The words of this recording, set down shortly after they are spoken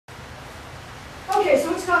Okay,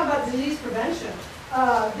 so let's talk about disease prevention.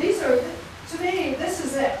 These are, to me, this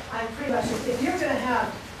is it. I'm pretty much, if you're going to have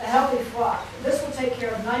a healthy flock, this will take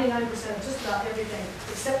care of 99% of just about everything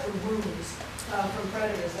except for wounds from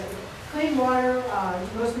predators. Clean water,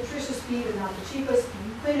 most nutritious feed and not the cheapest,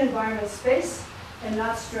 clean environment, space, and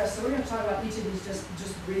not stress. So we're going to talk about each of these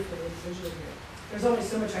just briefly individually here. There's only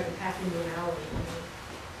so much I can pack into an hour.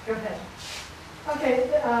 Go ahead.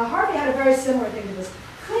 Okay, Harvey had a very similar thing to this.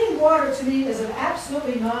 Clean water to me is an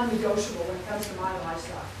absolutely non-negotiable when it comes to my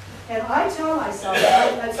livestock. And I tell myself,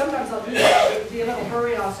 and sometimes I'll do that, be a little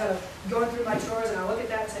hurry, and I'll sort of going through my chores and I'll look at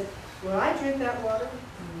that and say, will I drink that water?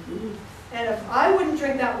 And if I wouldn't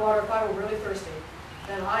drink that water if I were really thirsty,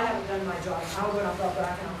 then I haven't done my job. I'll go and I'll go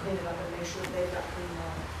back and I'll clean it up and make sure they've got clean water.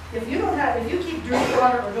 If you keep dirty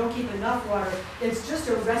water or don't keep enough water, it's just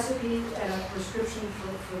a recipe and a prescription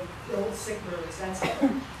for old sick birds. That's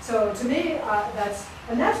it. So to me, that's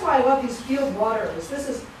why I love these field waters. This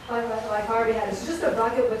is like Harvey had. It's just a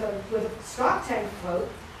bucket with a stock tank float.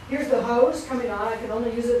 Here's the hose coming on. I can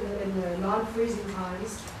only use it in the non-freezing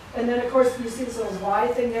times. And then, of course, you see this little Y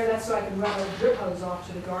thing there. That's so I can run a drip hose off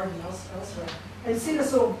to the garden elsewhere. And see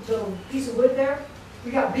this little piece of wood there? We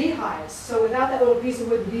got beehives. So without that little piece of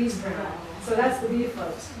wood, the bees drown. So that's the bee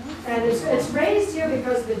floats. And it's raised here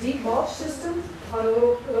because of the deep mulch system on a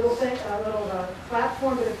little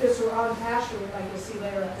platform. But if this were on pasture, like you'll see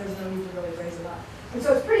later, there's no need to really raise it up. And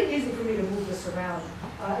so it's pretty easy for me to move this around.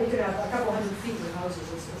 You can have a couple hundred feet with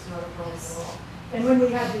hoses. It's not a problem at all. And when we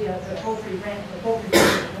had the poultry ranch,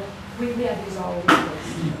 we had these all over the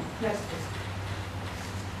place. Next, please.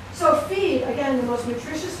 So feed, again, the most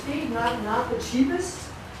nutritious feed, not the cheapest.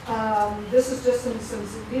 This is just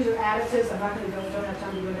these are additives. I'm not going to don't have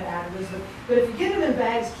time to go into additives, but if you get them in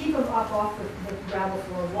bags, keep them up off the gravel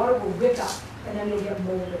floor. Water will wick up, and then you'll get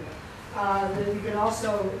mold in it. You can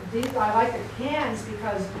also, I like the cans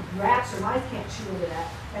because rats or mice can't chew into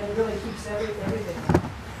that, and it really keeps everything.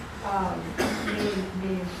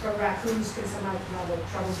 But raccoons can somehow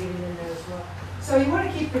have trouble getting in there as well. So you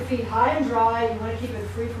want to keep your feed high and dry. You want to keep it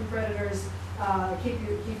free from predators.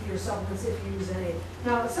 Keep your supplements if you use any.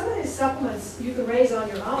 Now, some of these supplements you can raise on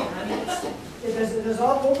your own. I mean, does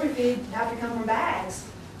all poultry feed have to come from bags?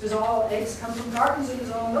 Does all eggs come from cartons, and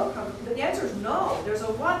does all milk come from? But the answer is no. There's a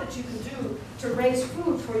lot that you can do to raise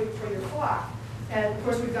food for your flock. And of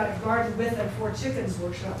course, we've got a garden with and for chickens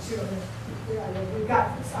workshop too. We've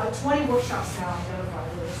got 20 workshops now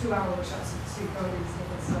identified. There are 2-hour workshops to cover these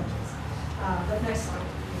different subjects. But next slide.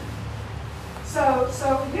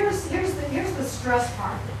 So here's the stress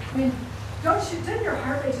part. I mean, didn't your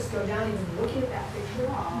heart rate just go down even looking at that picture?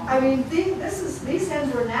 I mean, these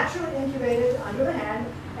hens were naturally incubated under the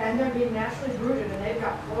hen, and they're being naturally brooded, and they've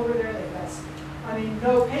got clover there. I mean,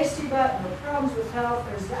 no pasty butt, no problems with health.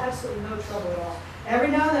 There's absolutely no trouble at all. Every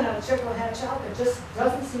now and then a chick will hatch out that just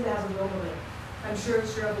doesn't seem to have a wilder ring. I'm sure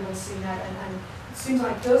everyone's seen that, and it seems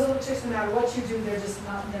like those little chicks, no matter what you do, they're just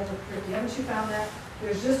never pretty. Haven't you found that?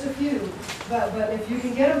 There's just a few, but if you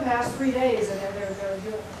can get them past 3 days, and their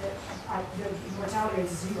mortality is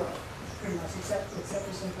 0, pretty much, except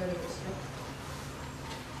for some predators.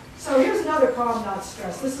 So here's another problem, not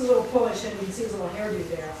stress. This is a little Polish, and you can see his little hairdo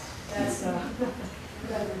there. That's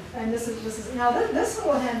and this is now this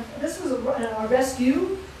little hen. This was a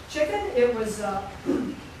rescue chicken. It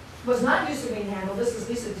was not used to being handled. This is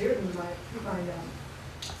Lisa Dearden, my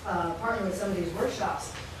partner with some of these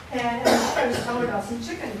workshops. And I was telling her about some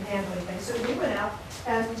chicken handling things. So we went out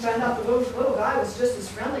and found out the little guy was just as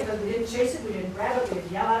friendly because we didn't chase it, we didn't grab it, we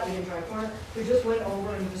didn't yell at it, we didn't try to corner it. We just went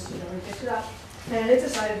over and just we picked it up. And it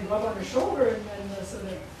decided to go up on her shoulder. And so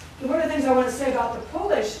one of the things I want to say about the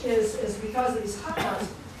Polish is because of these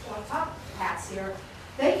top hats here,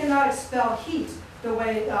 they cannot expel heat the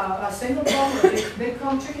way a single comb or a big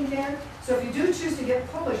comb chicken can. So if you do choose to get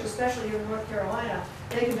Polish, especially here in North Carolina,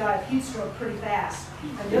 they can die of heat stroke pretty fast.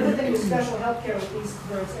 And the other thing with special health care with these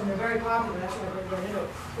birds, and they're very popular, that's why we're going into it,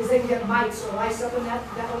 is they can get mites or lice up in that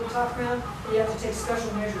little top crown, and you have to take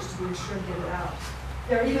special measures to be sure to get it out.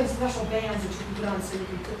 There are even special bands that you can put on so you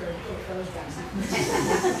can put their clothes back.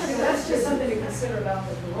 So that's just something to consider about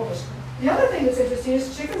the Polish. The other thing that's interesting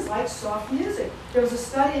is chickens like soft music. There was a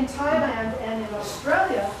study in Thailand and in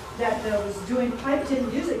Australia that was doing piped-in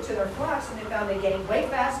music to their flocks, and they found they gained weight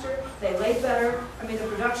faster, they laid better. I mean, the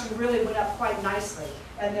production really went up quite nicely.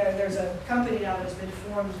 And there's a company now that has been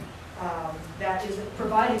formed that is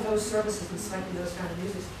providing those services and selecting those kind of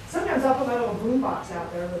music. Sometimes I'll put my little boombox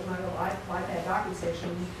out there with my little iPad docking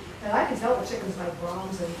station, and I can tell the chickens like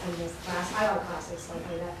Brahms and the I like classics like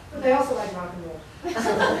that, but they also like rock and roll.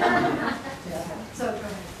 So,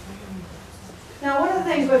 Now, one of the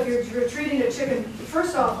things, if you're treating a chicken,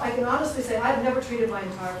 first off, I can honestly say I've never treated my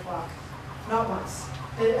entire flock, not once.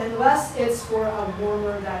 Unless it's for a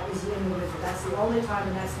warmer that is in the winter. That's the only time,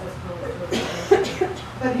 and that's perfect.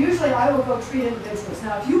 But usually I will go treat individuals.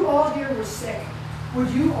 Now, if you all here were sick, would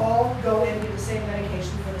you all go and get the same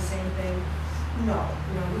medication for the same thing? No.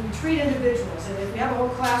 We treat individuals. And if we have a whole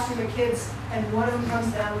classroom of kids and one of them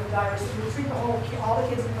comes down with diarrhea, do we treat all the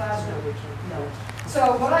kids in the class? No.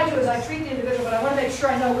 So what I do is I treat the individual, but I want to make sure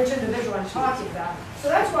I know which individual I'm talking about. So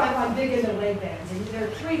that's why I'm big into leg bands. And there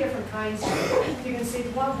are 3 different kinds here. You can see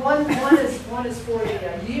one is for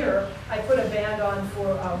the year. I put a band on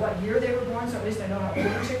for what year they were born, so at least I know how old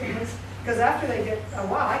the chicken is. Because after they get a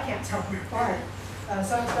while, I can't tell them apart.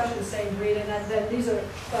 Some especially the same breed, and then these are,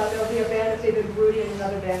 there'll be a band if they've been broody and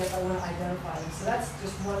another band if I want to identify them. So that's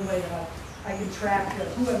just one way that I can track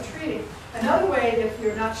who I'm treating. Another way, if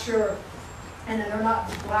you're not sure, and then they're not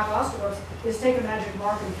black osteoarths, is take a magic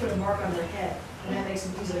marker and put a mark on their head, and that makes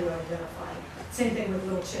them easily to identify. Same thing with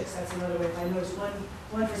little chicks, that's another way. If I notice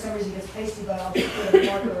one for some reason gets pasty, but I'll just put a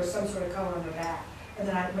marker or some sort of color on their back. And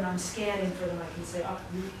then when I'm scanning for them, I can say,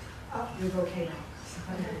 you're okay now.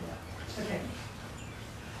 Okay.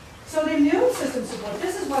 So the immune system support,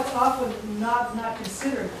 this is what's often not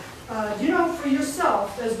considered. You know for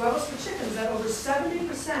yourself, as well as for chickens, that over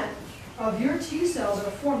 70% of your T cells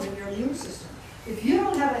are formed in your immune system. If you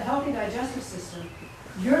don't have a healthy digestive system,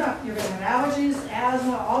 you're going to have allergies,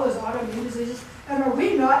 asthma, all those autoimmune diseases. And are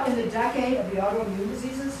we not in the decade of the autoimmune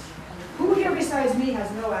diseases? Who here besides me has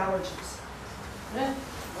no allergies?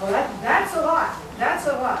 Well, that's a lot. That's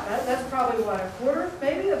a lot. That's probably, what, a quarter,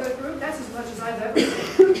 maybe, of the group? That's as much as I've ever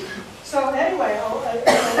seen. So anyway,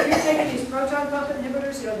 if you're taking these proton pump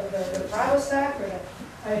inhibitors, the Prilosec, or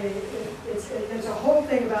there's a whole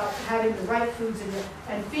thing about having the right foods in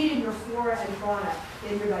and feeding your flora and fauna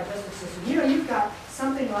in your digestive system. You've got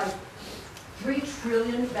something like 3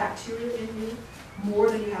 trillion bacteria in you, more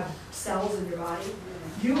than you have cells in your body.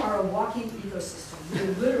 You are a walking ecosystem.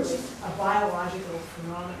 You're literally a biological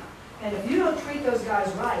phenomenon. And if you don't treat those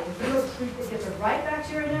guys right, if you don't get the right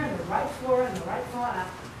bacteria in there, and the right flora, and the right fauna,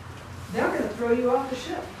 they're going to throw you off the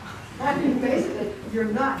ship. I mean, basically, you're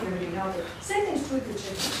not going to be healthy. Same thing's true with your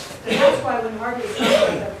chicken. And that's why when Margie is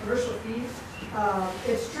talking about that commercial feed,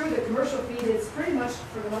 it's true that commercial feed is pretty much,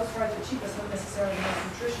 for the most part, the cheapest, not necessarily the most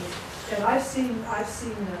nutritious. And I've seen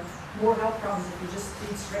more health problems if you just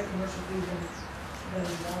feed straight commercial feed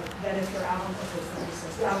than if you're out on the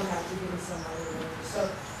process. I would have to give it some other way.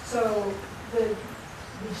 So the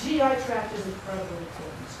GI tract is incredibly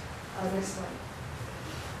important. Next slide.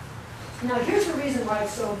 Now here's the reason why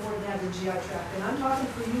it's so important to have your GI tract, and I'm talking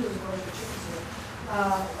for you as well as your chickens here.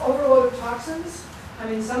 Overload of toxins. I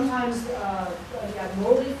mean, sometimes you have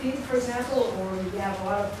moldy feed, for example, or you have a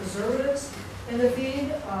lot of preservatives in the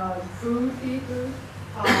feed, food.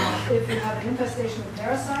 If you have an infestation of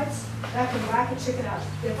parasites, that can whack a chicken out.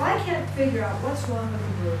 If I can't figure out what's wrong with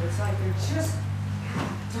the brood, it's like they're just,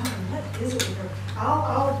 darn, what is it with her?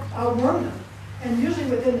 I'll worm them, and usually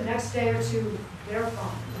within the next day or two, they're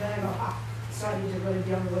fine. Then I go, so I need to really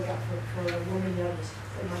be on the lookout for worming the others.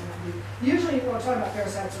 They might not be. Usually, well, I'm talking about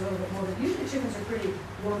parasites a little bit more, but usually chickens are pretty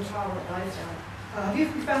worm tolerant, I've found. Have you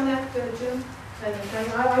found that, Jim? And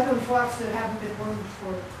I've done flocks that haven't been wormed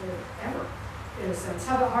forever, in a sense.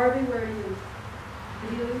 How about Harvey? Where are you?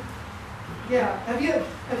 Did you leave? Yeah. Have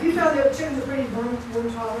you found that chickens are pretty worm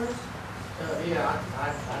tolerant? Yeah,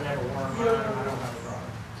 I never worm mine. I don't have a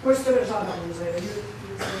problem. We're still going to talk about these later.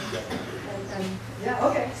 Yeah,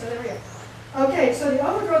 okay, so there we go. Okay, so the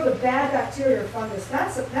overgrowth of bad bacteria or fungus,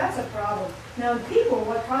 that's a problem. Now in people,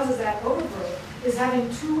 what causes that overgrowth is having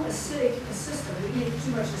too acidic a system. We're eating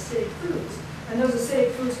too much acidic foods. And those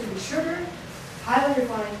acidic foods can be sugar, highly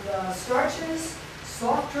refined starches,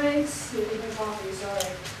 soft drinks, even coffee,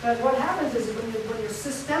 sorry. But what happens is when your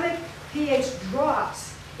systemic pH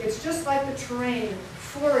drops, it's just like the terrain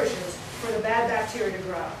flourishes for the bad bacteria to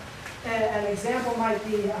grow. An example might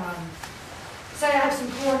be, say I have some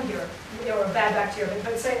corn here, or bad bacteria,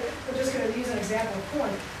 but say, we're just going to use an example of corn.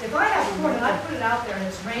 If I have corn and I put it out there and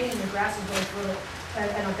it's raining and the grass is going through it,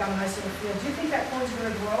 and I've got a nice little field, do you think that corn's going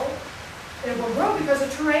to grow? It will grow because the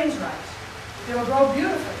terrain's right. It will grow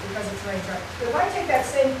beautifully because the terrain's right. But if I take that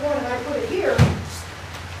same corn and I put it here,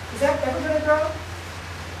 is that ever going to grow?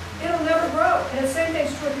 It'll never grow. And the same thing's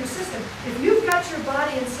true with your system. If you've got your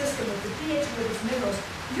body and system with the pH and with its minerals,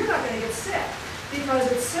 you're not going to get sick because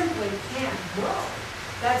it simply can't grow.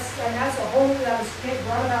 That's a whole that was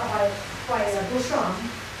brought about by Bouchon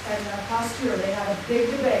and Pasteur. They had a big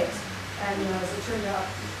debate, and as it turned out,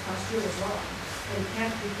 Pasteur was wrong. and you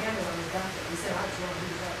can't handle on the doctor. He said, I just want to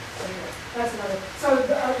use that. So anyway, that's another. So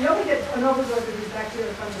you only get an overload of these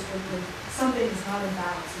bacterial fungus when something is not in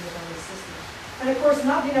balance in the body system. And of course,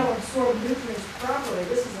 not being able to absorb nutrients properly,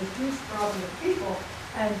 this is a huge problem with people,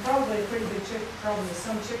 and probably a pretty big problem with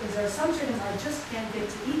some chickens. There are some chickens I just can't get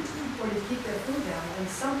to eat or to keep their food down, and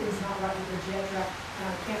something's not right with their GI tract, and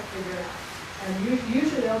I can't figure it out. And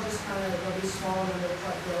usually they'll just they'll be small and they'll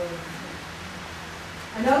try to grow.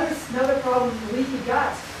 Another problem, leaky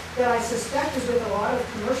gut, that I suspect is with a lot of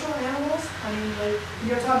commercial animals. I mean,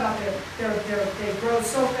 you're talking about they grow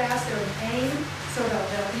so fast, they're in pain, so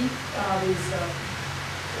they'll eat these,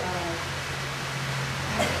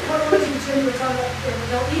 what was it, Jim, you were talking about,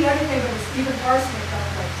 they'll eat everything, but it's even arsenic,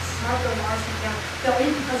 like snuff and arsenic down. They'll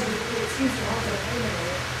eat because it seems to help their pain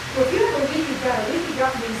area. Well, if you have a leaky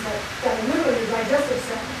gut means that literally your digestive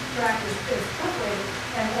tract is perforated,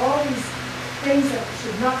 and all these things that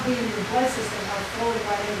should not be in your blood system are flowing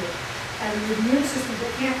right into it. And your immune system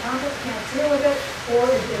can't handle it, can't deal with it, or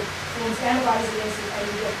it forms antibodies against it, and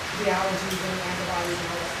you get the allergies and the antibodies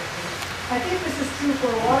and all that stuff. I think this is true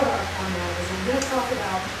for a lot of our farm animals. And we're going to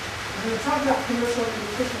talk about commercial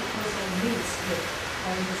nutrition, commercial meats here.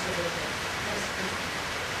 Next, please.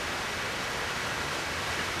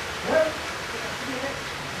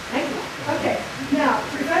 Thank you. Okay. Now,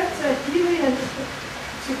 to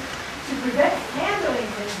prevent handling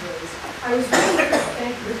injuries, I was really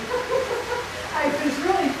thank you. I was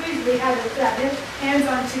really pleased we had that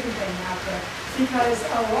hands-on chicken thing out there, because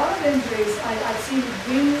a lot of injuries I've seen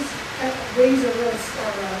wings are really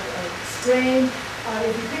strained.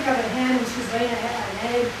 If you pick up a hen and she's laying an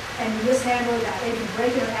egg and you mishandle it, that egg can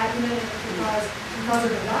break in her abdomen and it can cause her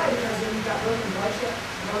to die because then you've got broken bloodshed,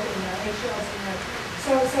 broken eggshells in there.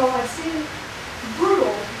 So I've seen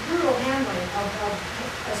brutal handling of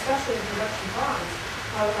especially in production farms,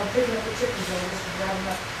 of picking up the chickens and just grab them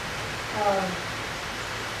up.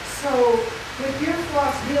 So with your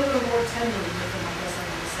flocks, be a little more tender with them, I guess I'm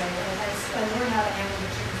going to say, and learn how to handle the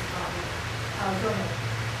chickens properly. Go ahead.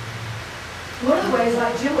 One of the ways,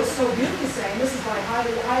 like Jim was so beautifully saying, this is my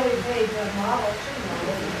highly paid model chicken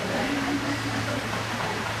model,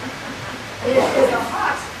 is the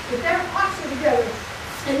hawks. If their hawks are together,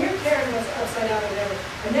 and you're carrying them upside down or whatever,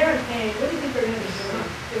 and they're in pain, what do you think they're going to be doing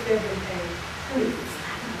if they're in pain?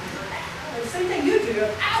 The same thing you do.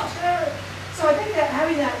 Ouch! So I think that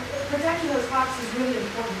protecting those hawks is really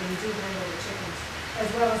important when you do handle the chickens, as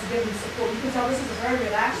well as giving them support. You can tell this is a very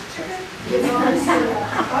relaxed chicken. It's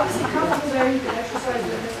obviously comfortable there. You can exercise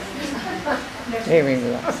with it. Very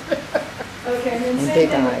relaxed. Okay, and then same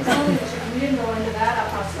thing with telling the chicken. We didn't go into that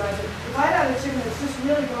outside, but if I had a chicken that's just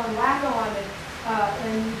really going wacko on it,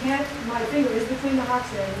 and you can't, my finger is between the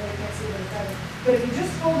hocks there, and you can't see what it's having. But if you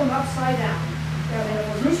just hold them upside down, and if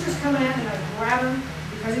a rooster's coming at me, I grab him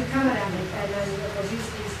because he's coming at me, and then because these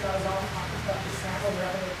guys all got this snap over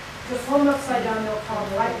everything. Just hold them upside down, they'll calm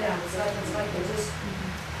right down. It's like they just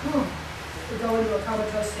go into a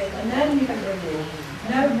comatose state, and then you can bring them in.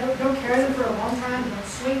 No, don't carry them for a long time. Don't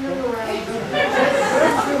swing them around.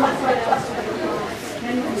 Don't upside down so they go. And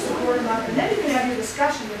then you can support them up, and then you can have your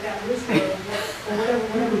discussion with that rooster or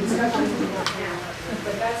whatever discussion you want to have.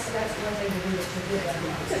 But that's one thing to do to do that.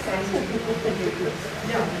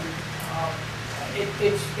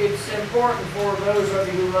 It's important for those of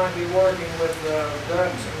you who might be working with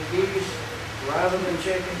ducks and geese rather than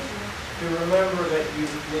chickens to remember that you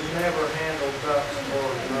would never handle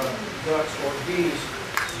ducks or geese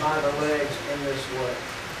by the legs in this way.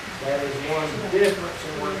 That is one difference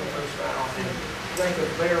in working with fowl. Think of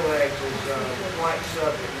their legs as quite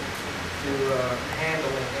subject to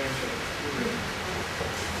handling injury.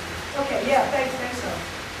 Okay, yeah, thanks.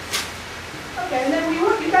 Okay, and then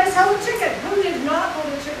you guys held a chicken. Who did not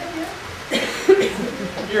hold a chicken here?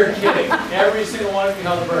 You're kidding. Every single one of you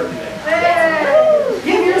held a bird today. Hey!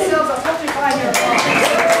 Give yourselves a Poultry here. Okay,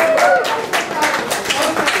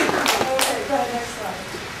 go ahead, next slide.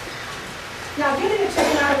 Now, getting a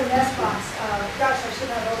chicken out of the nest box. Gosh, I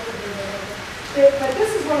should have opened it. But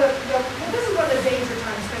this is one of the danger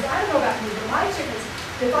times, because I don't know about you, but my chickens,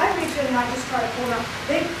 if I reach in and I just try to pull them out,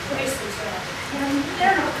 they place themselves. And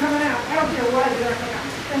they're not coming out. I don't care what I do, they're coming out.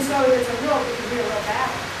 And so it can be a real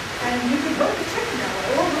battle. And you can put the chicken that way,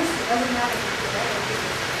 or rooster, doesn't matter.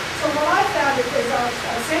 So what I found is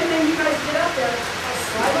the same thing you guys did up there. I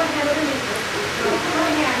slide my hand underneath it, put my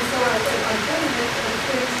hand, so I'm pulling it,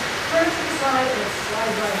 and it's turn it to the side, and it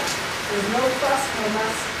slides right out. There's no fuss, no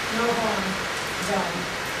mess, no harm done.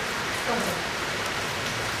 Okay.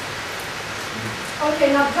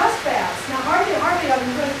 Okay, now dust baths. Now hardly, I'm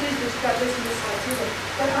really pleased that you got this in this slide too,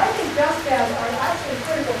 but I think dust baths are actually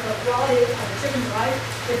critical for the quality of the chicken's life.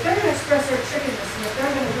 If they're going to express their chickenness and if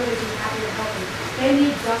they're going to really be happy and healthy, they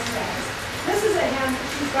need dust baths. This is a hen,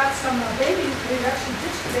 she's got some babies, we've actually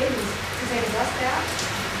ditched the babies to take a dust bath.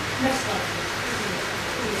 Next slide,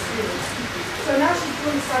 please. So now she's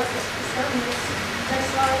doing cycles.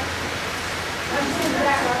 Next slide. Now she's doing the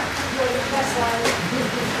back one. Next slide.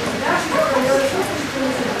 Now she's doing the other side. She's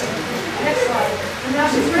doing the next slide. And now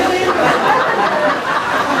she's really into it.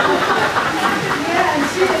 Yeah, and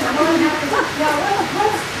she is really happy. Now,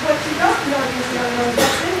 what she doesn't know is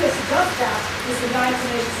what's in this dust bath is the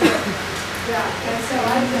diatomaceous earth. Yeah, and so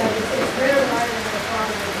it's very likely that the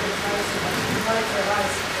problem is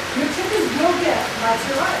rice. Your chickens will get lice.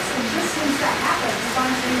 It just seems to happen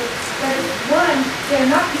spontaneously. But one,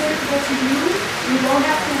 they're not geared to what you do. You don't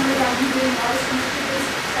have to worry about you getting lice from your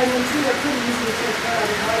chickens. And then two, they're pretty easy to take care of.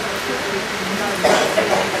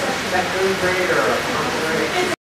 Is that food grade or?